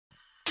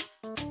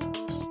I'm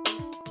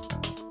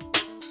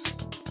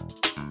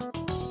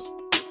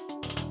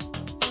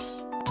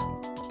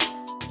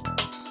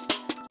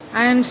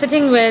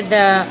sitting with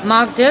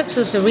Marc Derks,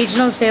 who's the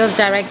Regional Sales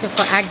Director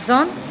for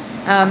Axon.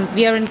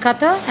 We are in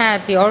Qatar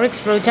at the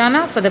Oryx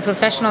Rotana for the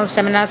Professional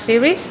Seminar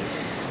Series.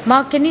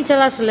 Marc, can you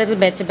tell us a little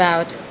bit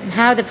about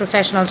how the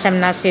Professional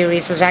Seminar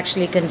Series was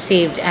actually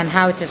conceived and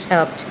how it has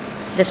helped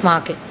this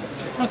market?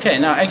 Okay,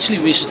 now actually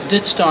we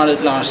did start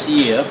it last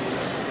year.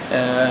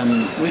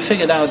 We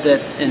figured out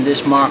that in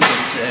this market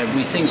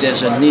we think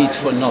there's a need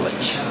for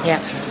knowledge.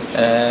 Yeah.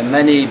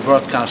 Many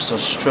broadcasters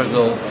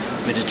struggle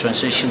with the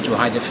transition to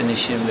high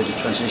definition, with the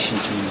transition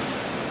to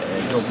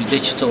Dolby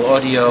Digital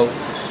audio,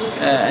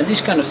 and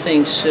these kind of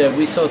things.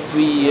 We thought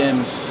we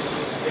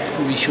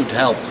should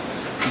help.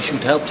 We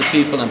should help the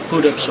people and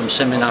put up some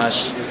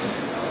seminars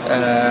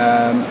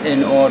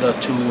in order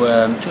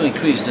to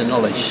increase the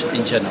knowledge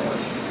in general.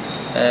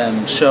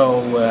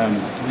 So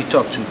we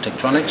talked to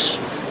Tektronix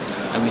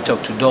and we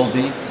talked to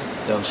Dolby.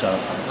 Those are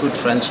good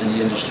friends in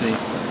the industry,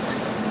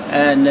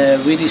 and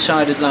we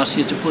decided last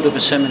year to put up a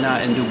seminar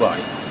in Dubai.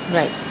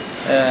 Right.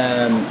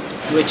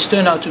 Which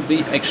turned out to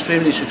be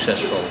extremely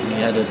successful. We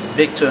had a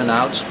big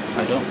turnout.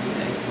 I don't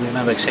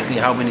remember exactly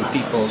how many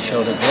people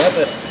showed up there,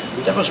 but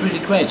that was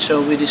really great.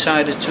 So we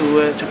decided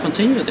to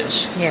continue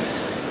this. Yeah.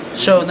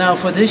 So now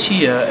for this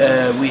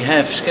year we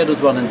have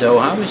scheduled one in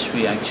Doha, which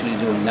we are actually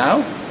doing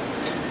now.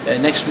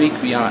 Next week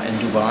we are in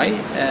Dubai,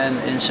 and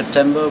in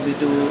September we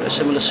do a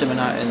similar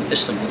seminar in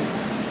Istanbul.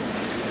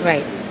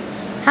 Right.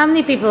 How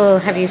many people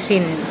have you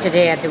seen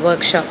today at the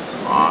workshop?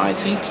 I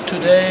think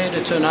today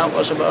the turnout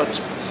was about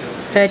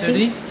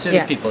 30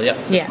 yeah. people, yeah,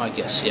 that's my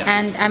guess. Yeah.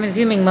 And I'm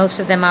assuming most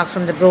of them are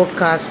from the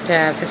broadcast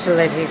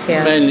facilities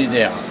here. Mainly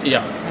there,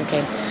 yeah.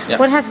 Okay. Yeah.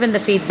 What has been the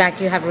feedback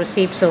you have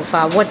received so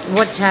far?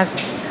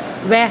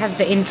 Where has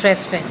the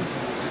interest been?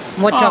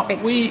 What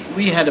topics?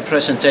 We had a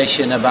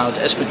presentation about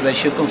aspect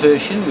ratio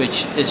conversion,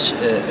 which is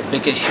a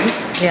big issue.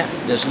 Yeah.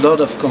 There's a lot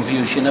of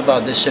confusion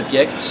about this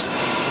subject.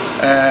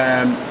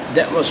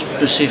 That was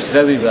perceived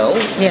very well,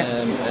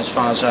 as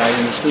far as I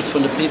understood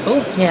from the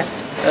people. Yeah.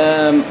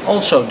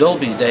 Also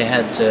Dolby, they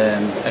had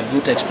a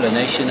good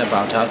explanation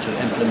about how to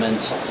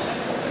implement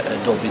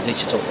Dolby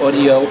Digital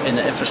audio in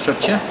the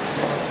infrastructure.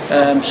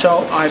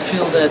 So I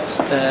feel that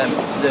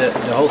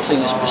the whole thing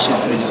is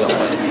perceived really well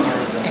by the people.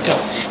 Okay.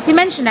 You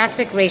mentioned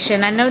aspect ratio,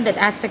 and I know that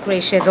aspect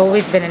ratio has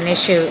always been an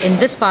issue in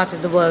this part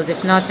of the world,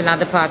 if not in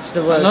other parts of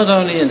the world. Not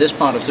only in this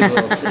part of the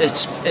world,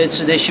 it's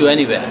an issue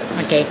anywhere.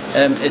 Okay.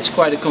 It's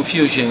quite a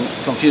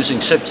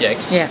confusing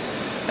subject. Yeah.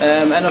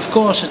 And of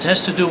course it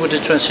has to do with the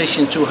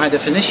transition to high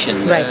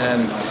definition. Right.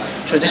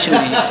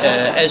 Traditionally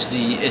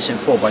SD is in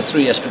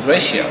 4:3 aspect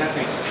ratio.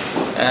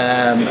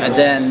 And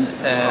then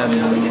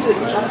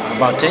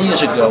about 10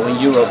 years ago in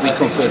Europe we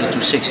converted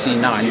to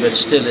 16:9, but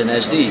still in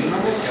SD.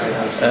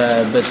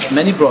 But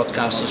many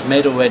broadcasters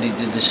made already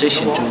the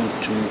decision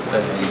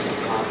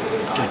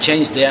to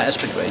change their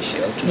aspect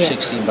ratio to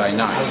 16:9.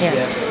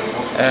 Yeah.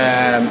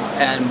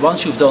 And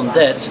once you've done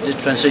that, the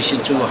transition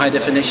to high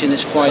definition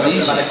is quite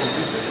easy.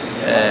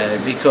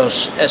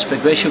 Because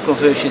aspect ratio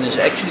conversion is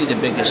actually the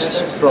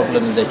biggest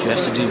problem that you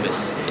have to deal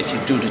with if you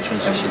do the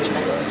transition to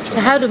So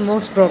how do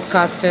most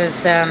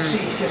broadcasters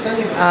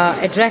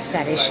address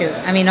that issue?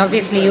 I mean,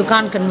 obviously you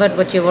can't convert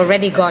what you've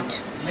already got.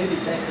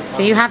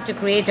 So you have to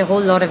create a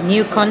whole lot of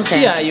new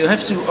content. Yeah, you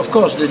have to. Of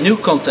course, the new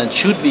content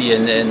should be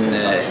in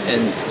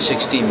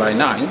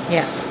 16:9.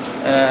 Yeah.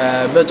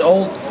 But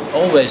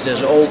always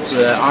there's old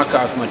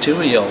archive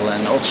material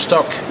and old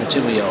stock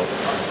material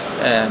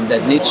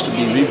that needs to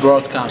be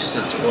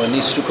rebroadcasted or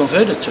needs to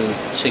convert it to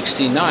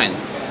 16:9.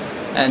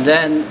 And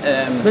then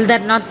will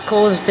that not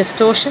cause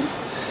distortion?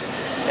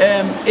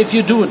 If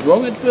you do it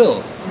wrong, it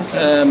will.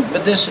 Okay.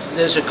 But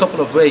there's a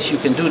couple of ways you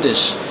can do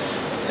this.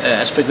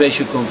 Aspect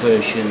ratio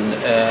conversion.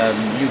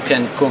 You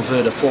can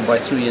convert a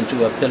 4:3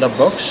 into a pillar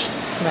box.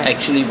 Right.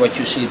 Actually, what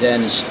you see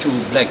then is two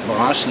black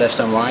bars, left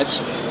and right,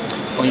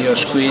 on your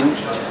screen.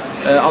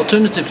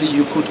 Alternatively,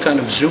 you could kind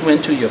of zoom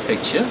into your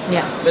picture,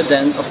 but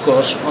then, of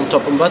course, on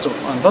top and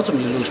bottom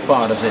you lose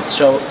part of it.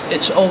 So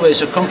it's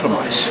always a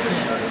compromise,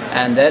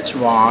 and that's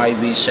why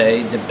we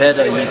say the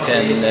better you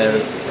can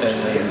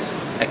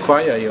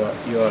acquire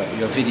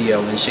your video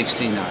in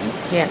 16:9.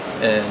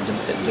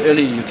 The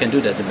earlier you can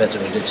do that, the better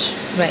it is.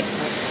 Right.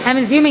 I'm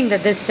assuming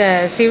that this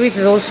series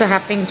is also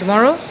happening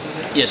tomorrow?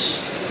 Yes.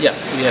 Yeah.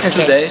 We have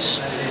 2 days.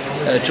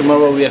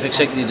 Tomorrow we have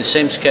exactly the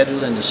same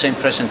schedule and the same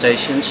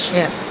presentations,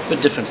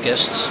 with different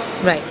guests.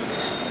 Right.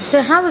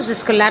 So how has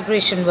this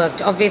collaboration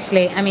worked?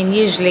 Obviously, I mean,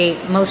 usually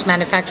most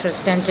manufacturers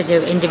tend to do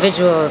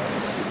individual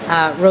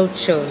road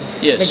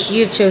shows. Yes. But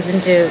you've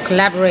chosen to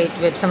collaborate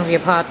with some of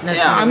your partners.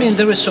 Yeah, I mean,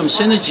 there is some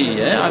synergy.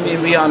 Yeah? I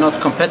mean, we are not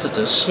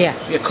competitors. Yeah.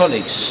 We are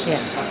colleagues.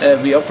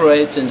 Yeah. We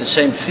operate in the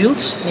same field.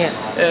 Yeah.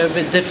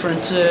 With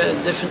different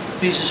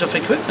pieces of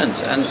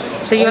equipment. And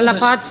so you're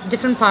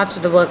different parts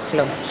of the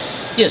workflow.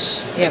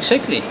 Yes,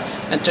 exactly.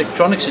 And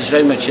Tektronix is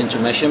very much into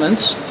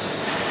measurements.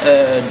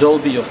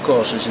 Dolby, of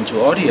course, is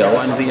into audio,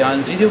 and we are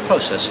in video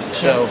processing.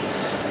 So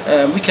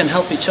we can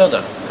help each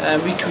other.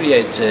 and we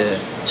create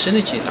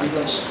synergy like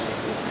this.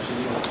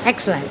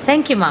 Excellent.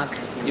 Thank you, Marc.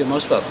 You're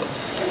most welcome.